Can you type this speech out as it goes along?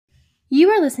You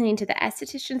are listening to the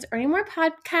Estheticians Earning More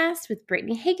podcast with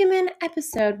Brittany Hageman,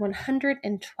 episode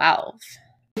 112.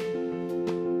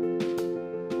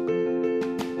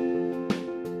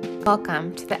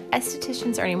 Welcome to the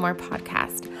Estheticians Earning More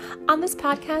podcast. On this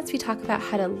podcast, we talk about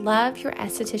how to love your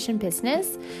esthetician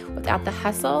business without the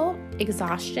hustle,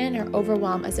 exhaustion, or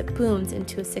overwhelm as it booms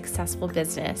into a successful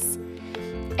business.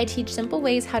 I teach simple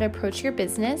ways how to approach your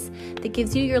business that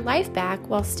gives you your life back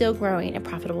while still growing a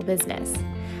profitable business.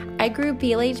 I grew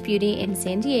BLH Beauty in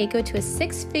San Diego to a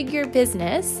six-figure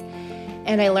business,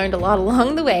 and I learned a lot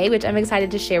along the way, which I'm excited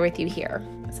to share with you here.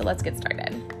 So let's get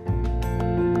started.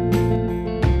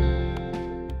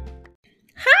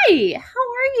 Hi, how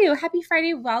are you? Happy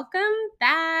Friday. Welcome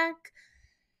back.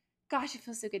 Gosh, it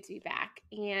feels so good to be back.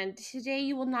 And today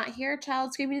you will not hear a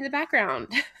child screaming in the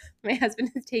background. My husband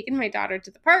has taken my daughter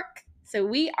to the park, so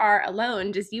we are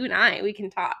alone, just you and I. We can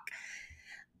talk.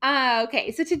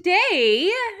 Okay, so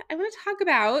today I want to talk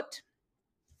about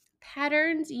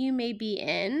patterns you may be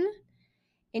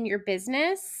in your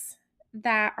business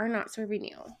that are not serving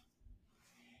you.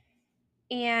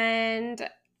 And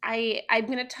I'm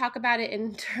going to talk about it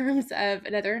in terms of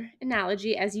another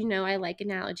analogy. As you know, I like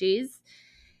analogies.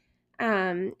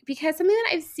 Because something that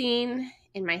I've seen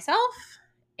in myself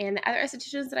and the other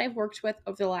estheticians that I've worked with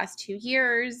over the last 2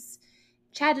 years,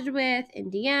 chatted with in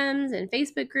DMs and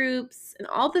Facebook groups and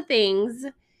all the things,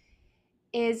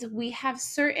 is we have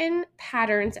certain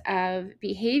patterns of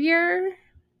behavior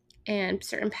and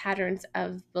certain patterns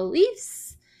of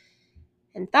beliefs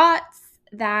and thoughts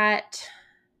that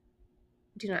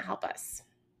do not help us,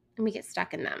 and we get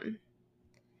stuck in them.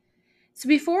 So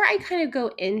before I kind of go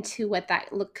into what that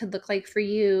could look like for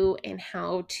you and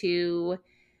how to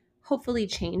hopefully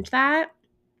change that,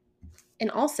 and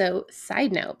also,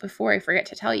 side note, before I forget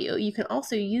to tell you, you can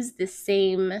also use this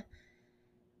same,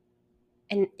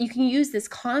 and you can use this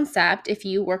concept if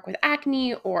you work with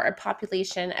acne or a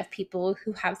population of people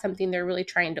who have something they're really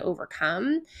trying to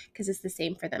overcome, because it's the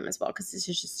same for them as well, because this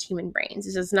is just human brains.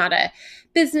 This is not a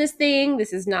business thing.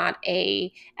 This is not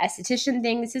a esthetician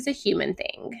thing. This is a human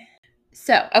thing.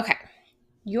 So, okay,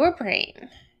 your brain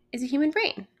is a human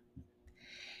brain,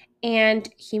 and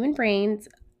human brains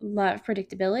love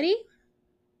predictability.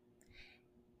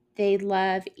 They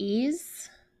love ease.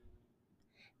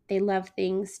 They love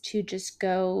things to just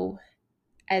go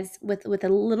as with a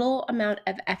little amount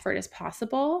of effort as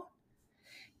possible.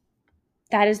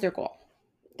 That is their goal.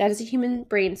 That is a human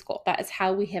brain's goal. That is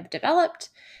how we have developed.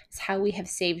 It's how we have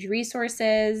saved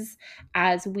resources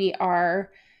as we are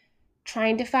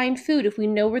trying to find food. If we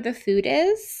know where the food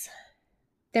is,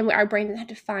 then our brain doesn't have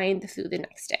to find the food the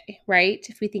next day, right?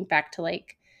 If we think back to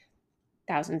like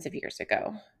thousands of years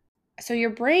ago. So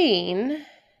your brain,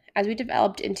 as we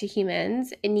developed into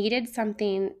humans, it needed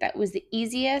something that was the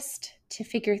easiest to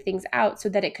figure things out so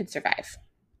that it could survive,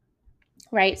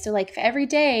 right? So like if every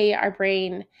day our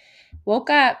brain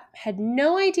woke up, had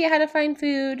no idea how to find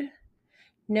food,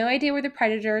 no idea where the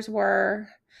predators were,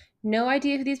 no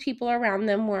idea who these people around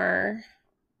them were,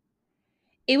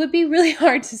 it would be really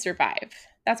hard to survive.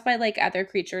 That's why like other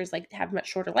creatures like have much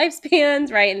shorter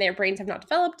lifespans, right? And their brains have not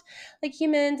developed like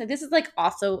humans. And this is like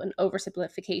also an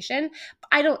oversimplification.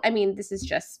 This is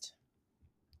just,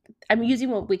 I'm using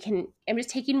what we can, I'm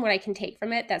just taking what I can take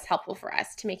from it that's helpful for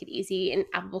us to make it easy and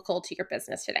applicable to your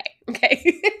business today.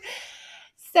 Okay.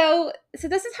 So this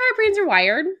is how our brains are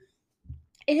wired.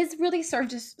 It has really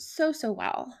served us so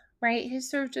well, right? It has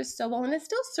served us so well, and it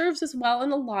still serves us well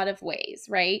in a lot of ways,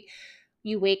 right?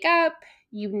 You wake up,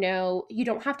 you know, you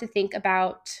don't have to think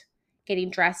about getting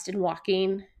dressed and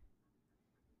walking,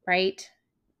 right?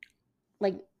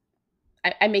 Like,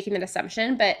 I'm making an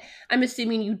assumption, but I'm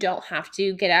assuming you don't have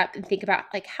to get up and think about,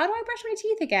 like, how do I brush my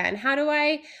teeth again? How do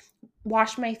I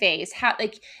wash my face? How,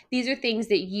 like, these are things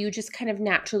that you just kind of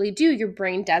naturally do. Your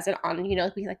brain does it on,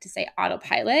 like we like to say,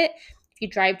 autopilot. If you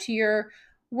drive to your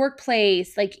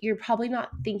workplace, like, you're probably not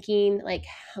thinking like,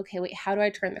 okay, wait, how do I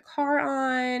turn the car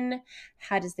on?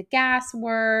 How does the gas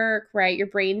work, right? Your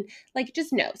brain like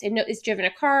just knows. It's driven a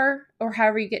car, or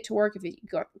however you get to work. If you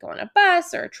go on a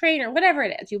bus or a train or whatever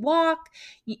it is, you walk,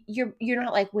 you're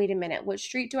not like, wait a minute, what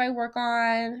street do I work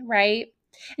on, right?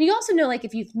 And you also know, like,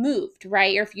 if you've moved,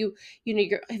 right? Or if you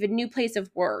have a new place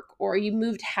of work, or you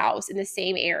moved house in the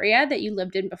same area that you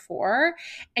lived in before,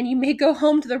 and you may go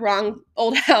home to the wrong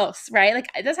old house, right? Like,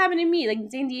 that's happened to me. Like,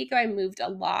 in San Diego, I moved a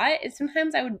lot, and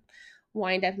sometimes I would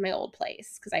wind up in my old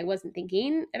place because I wasn't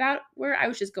thinking about where I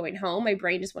was, just going home. My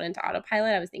brain just went into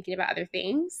autopilot. I was thinking about other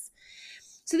things.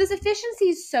 So this efficiency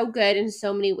is so good in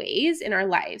so many ways in our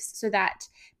lives, so that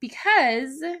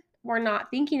because we're not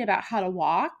thinking about how to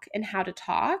walk and how to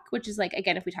talk, which is like,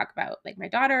 again, if we talk about like my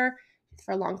daughter,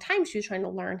 for a long time, she was trying to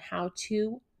learn how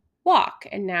to walk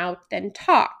and now then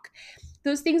talk.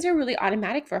 Those things are really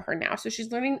automatic for her now. So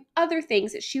she's learning other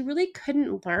things that she really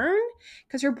couldn't learn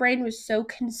because her brain was so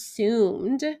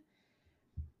consumed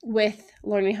with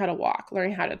learning how to walk,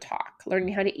 learning how to talk,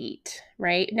 learning how to eat,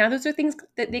 right? Now those are things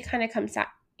that they kind of come,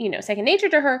 second nature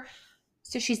to her.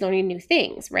 So she's learning new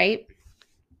things, right?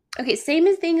 Okay, same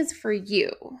as things for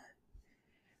you,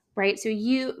 right? So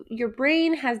your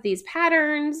brain has these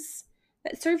patterns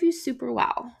that serve you super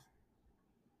well.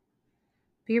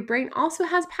 But your brain also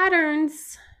has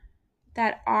patterns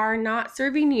that are not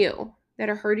serving you, that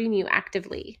are hurting you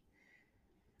actively.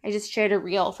 I just shared a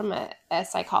reel from a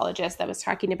psychologist that was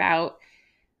talking about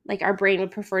like our brain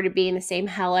would prefer to be in the same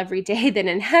hell every day than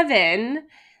in heaven,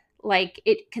 like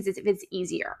because it's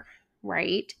easier,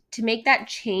 right? To make that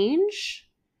change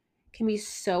can be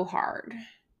so hard.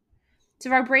 So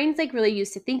if our brain's like really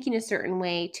used to thinking a certain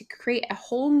way, to create a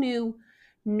whole new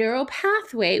neural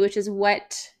pathway, which is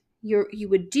what you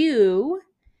would do,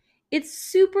 it's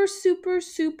super, super,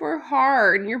 super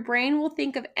hard. Your brain will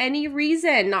think of any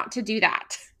reason not to do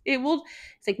that.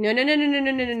 It's like, no, no, no, no, no,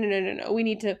 no, no, no, no, no, no. We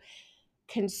need to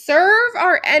conserve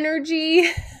our energy.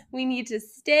 We need to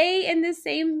stay in the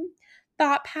same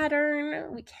thought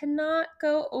pattern. We cannot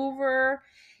go over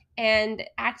and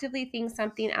actively think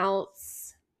something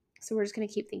else. So we're just going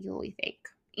to keep thinking what we think,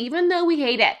 even though we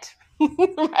hate it,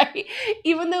 right?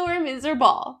 Even though we're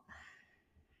miserable.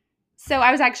 So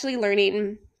I was actually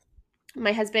learning.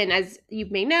 My husband, as you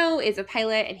may know, is a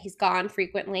pilot and he's gone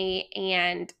frequently.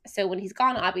 And so when he's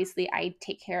gone, obviously, I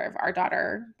take care of our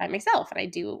daughter by myself and I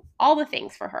do all the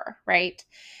things for her, right?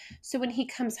 So when he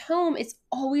comes home, it's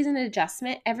always an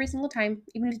adjustment every single time,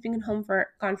 even if he's been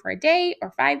gone for a day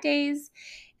or 5 days.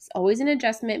 It's always an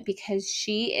adjustment because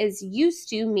she is used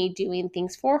to me doing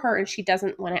things for her and she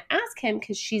doesn't want to ask him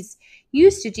because she's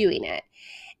used to doing it.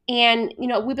 And,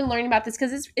 we've been learning about this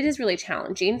because it is really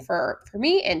challenging for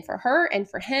me and for her and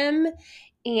for him.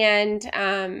 And,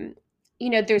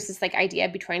 there's this like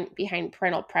idea behind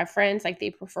parental preference, like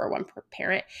they prefer one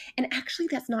parent. And actually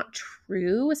that's not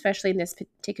true, especially in this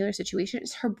particular situation.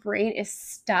 Her brain is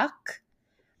stuck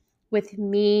with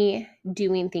me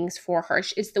doing things for her.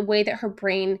 It's the way that her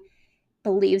brain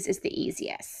believes is the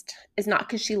easiest. It's not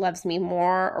because she loves me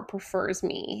more or prefers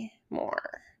me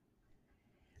more.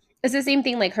 It's the same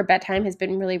thing, like her bedtime has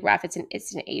been really rough. It's an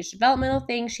age developmental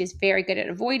thing. She's very good at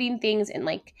avoiding things and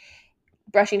like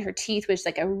brushing her teeth, which is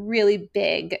like a really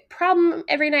big problem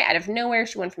every night out of nowhere.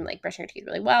 She went from like brushing her teeth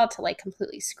really well to like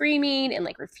completely screaming and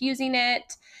like refusing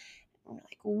it. And we're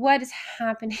like, what is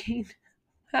happening?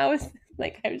 How is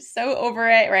like, I'm so over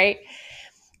it, right?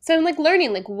 So I'm like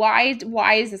learning, like why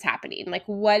is this happening? Like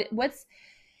what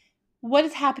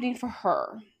is happening for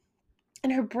her?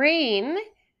 And her brain,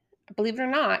 believe it or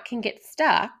not, can get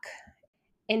stuck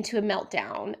into a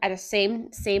meltdown at a same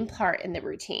part in the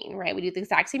routine, right? We do the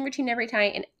exact same routine every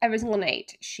time, and every single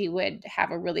night she would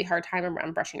have a really hard time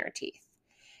around brushing her teeth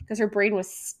because her brain was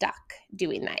stuck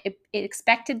doing that. It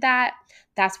expected that.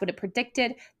 That's what it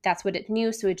predicted. That's what it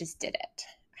knew, so it just did it.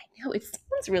 I know, it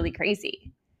sounds really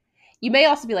crazy. You may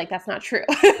also be like, that's not true.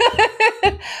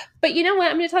 But you know what?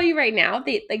 I'm going to tell you right now,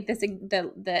 the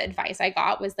advice I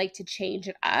got was like to change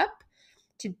it up,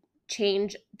 to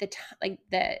change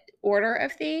the order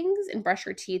of things and brush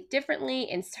your teeth differently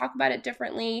and talk about it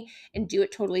differently and do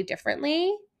it totally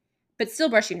differently, but still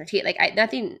brushing your teeth.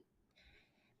 Nothing,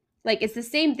 like it's the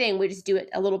same thing. We just do it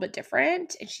a little bit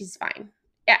different and she's fine.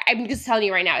 I'm just telling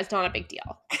you right now, it's not a big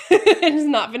deal. It's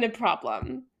not been a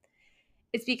problem.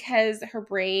 It's because her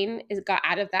brain got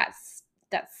out of that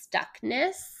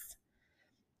stuckness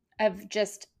of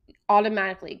just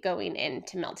automatically going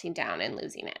into melting down and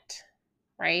losing it,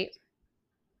 right?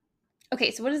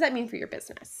 Okay, so what does that mean for your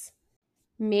business?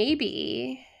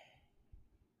 Maybe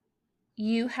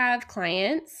you have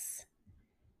clients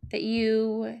that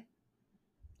you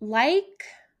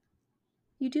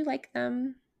do like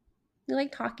them. You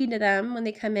like talking to them when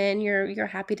they come in. You're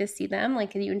happy to see them,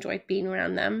 like you enjoy being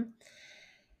around them.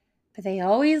 But they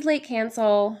always late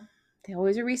cancel. They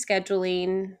always are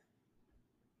rescheduling.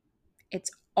 It's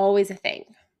always a thing.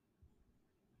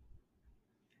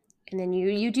 And then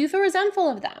you do feel resentful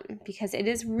of them because it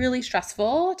is really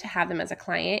stressful to have them as a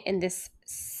client in this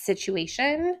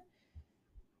situation.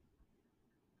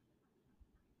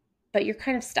 But you're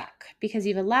kind of stuck because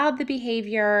you've allowed the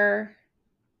behavior,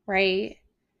 right?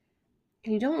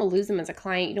 And you don't want to lose them as a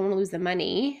client. You don't want to lose the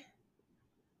money.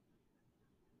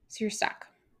 So you're stuck.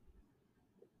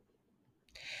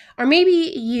 Or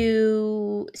maybe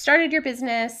you started your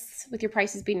business with your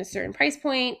prices being a certain price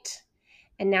point,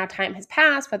 and now time has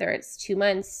passed, whether it's 2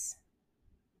 months,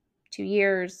 2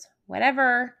 years,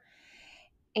 whatever,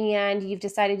 and you've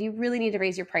decided you really need to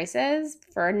raise your prices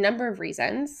for a number of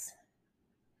reasons,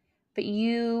 but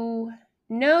you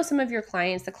know some of your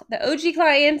clients, the OG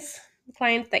clients, the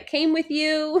clients that came with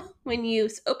you when you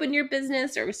opened your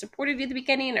business or supported you at the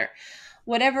beginning or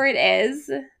whatever it is,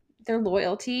 their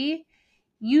loyalty,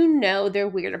 you know they're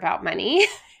weird about money,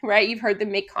 right? You've heard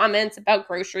them make comments about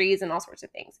groceries and all sorts of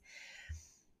things.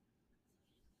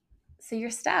 So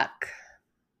you're stuck.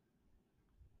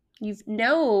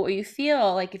 You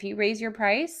feel like if you raise your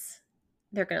price,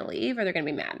 they're going to leave or they're going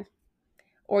to be mad.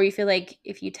 Or you feel like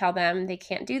if you tell them they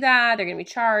can't do that, they're going to be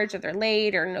charged or they're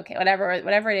late or okay, whatever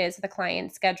it is, the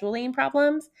client scheduling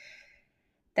problems,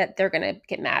 that they're going to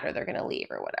get mad or they're going to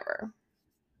leave or whatever.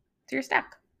 So you're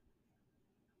stuck.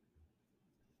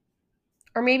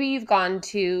 Or maybe you've gone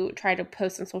to try to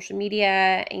post on social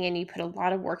media and you put a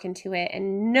lot of work into it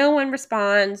and no one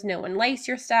responds, no one likes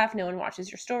your stuff, no one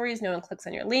watches your stories, no one clicks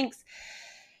on your links,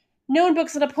 no one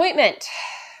books an appointment.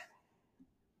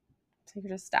 So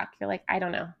you're just stuck. You're like, I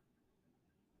don't know.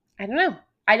 I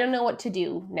don't know what to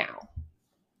do now,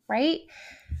 right?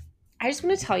 I just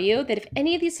want to tell you that if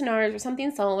any of these scenarios or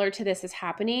something similar to this is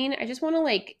happening, I just want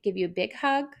to give you a big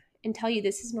hug and tell you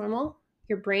this is normal.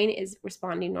 Your brain is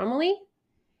responding normally.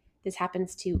 This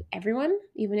happens to everyone,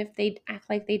 even if they act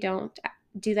like they don't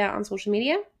do that on social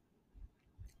media.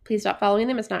 Please stop following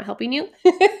them. It's not helping you.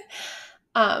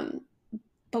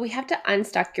 But we have to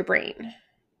unstuck your brain,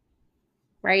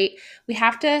 right? We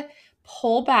have to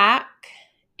pull back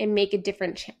and make a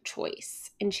different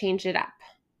choice and change it up.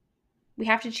 We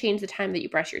have to change the time that you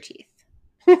brush your teeth.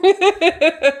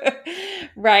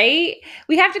 Right?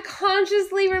 We have to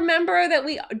consciously remember that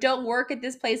we don't work at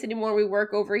this place anymore. We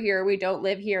work over here. We don't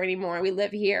live here anymore. We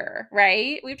live here,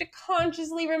 right? We have to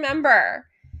consciously remember.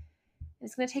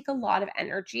 It's going to take a lot of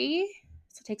energy.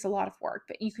 So it takes a lot of work,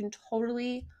 but you can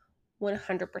totally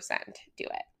 100% do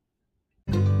it.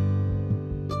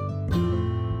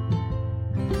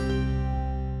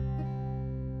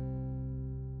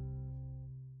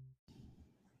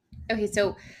 Okay,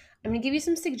 so I'm going to give you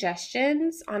some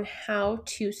suggestions on how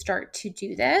to start to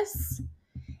do this.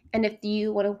 And if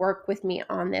you want to work with me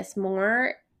on this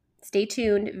more, stay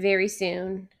tuned. Very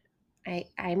soon,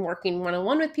 I'm working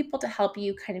one-on-one with people to help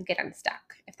you kind of get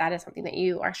unstuck if that is something that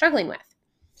you are struggling with.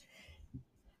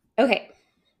 Okay.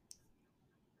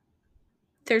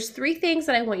 There's 3 things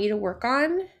that I want you to work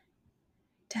on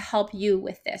to help you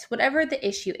with this, whatever the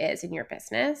issue is in your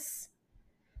business.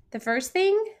 The first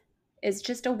thing is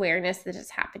just awareness that it's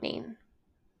happening.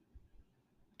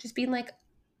 Just being like,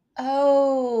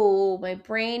 oh, my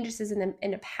brain just is in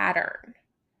a pattern.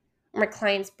 My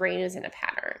client's brain is in a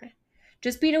pattern.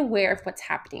 Just being aware of what's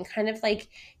happening, kind of like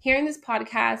hearing this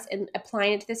podcast and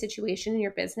applying it to the situation in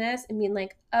your business and being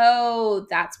like, oh,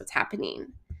 that's what's happening.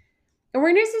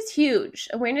 Awareness is huge.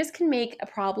 Awareness can make a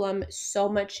problem so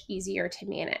much easier to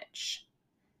manage.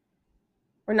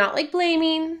 We're not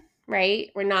blaming,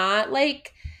 right? We're not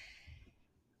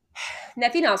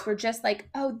nothing else. We're just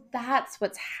oh, that's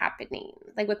what's happening.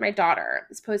 Like with my daughter,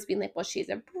 it's supposed to be well, she's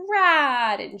a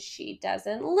brat and she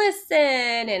doesn't listen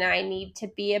and I need to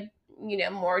be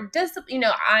more disciplined.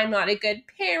 I'm not a good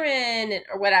parent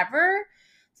or whatever.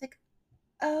 It's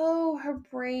oh, her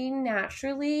brain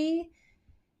naturally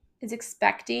is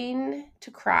expecting to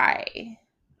cry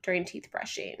during teeth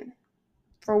brushing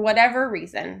for whatever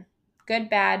reason, good,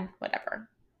 bad, whatever.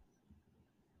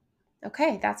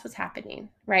 Okay, that's what's happening,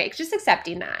 right? Just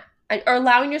accepting that or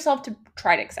allowing yourself to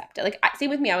try to accept it. Same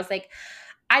with me. I was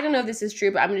I don't know if this is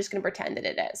true, but I'm just going to pretend that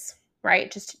it is,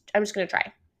 right? I'm just going to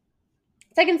try.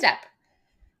 Second step,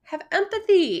 have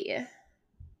empathy.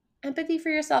 Empathy for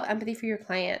yourself, empathy for your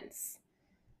clients.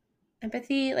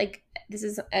 Empathy, this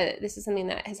is something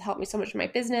that has helped me so much in my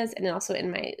business and also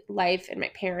in my life and my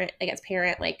parent, as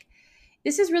parent.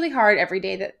 This is really hard every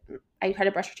day that I try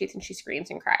to brush her teeth and she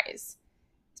screams and cries.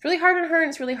 It's really hard on her and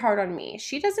it's really hard on me.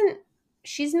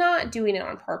 She's not doing it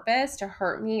on purpose to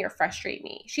hurt me or frustrate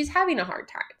me. She's having a hard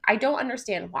time. I don't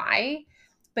understand why,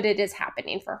 but it is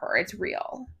happening for her. It's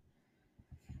real.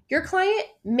 Your client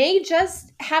may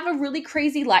just have a really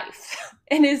crazy life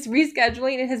and is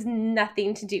rescheduling. It has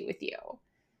nothing to do with you.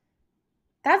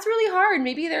 That's really hard.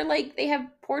 Maybe they're they have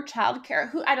poor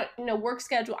childcare. I don't know, work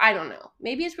schedule. I don't know.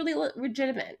 Maybe it's really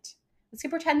legitimate. Let's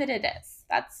pretend that it is.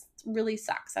 That's really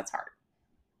sucks. That's hard.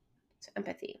 So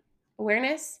empathy,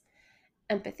 awareness,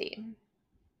 empathy.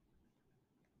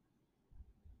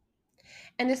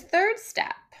 And the third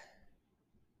step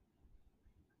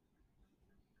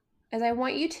is I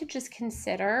want you to just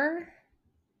consider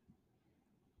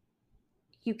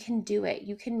you can do it.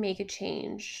 You can make a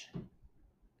change.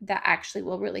 that actually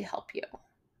will really help you.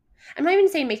 I'm not even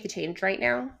saying make the change right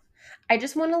now. I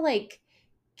just want to like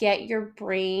get your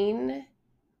brain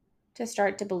to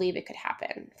start to believe it could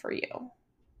happen for you.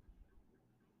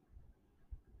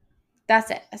 That's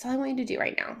it. That's all I want you to do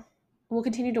right now. We'll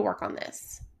continue to work on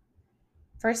this.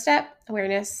 First step,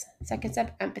 awareness. Second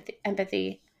step,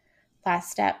 empathy.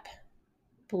 Last step,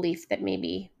 belief that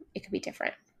maybe it could be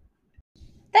different.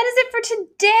 That is it for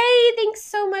today. Thanks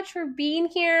so much for being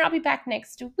here. I'll be back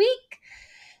next week.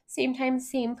 Same time,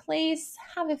 same place.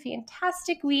 Have a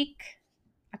fantastic week.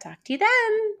 I'll talk to you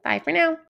then. Bye for now.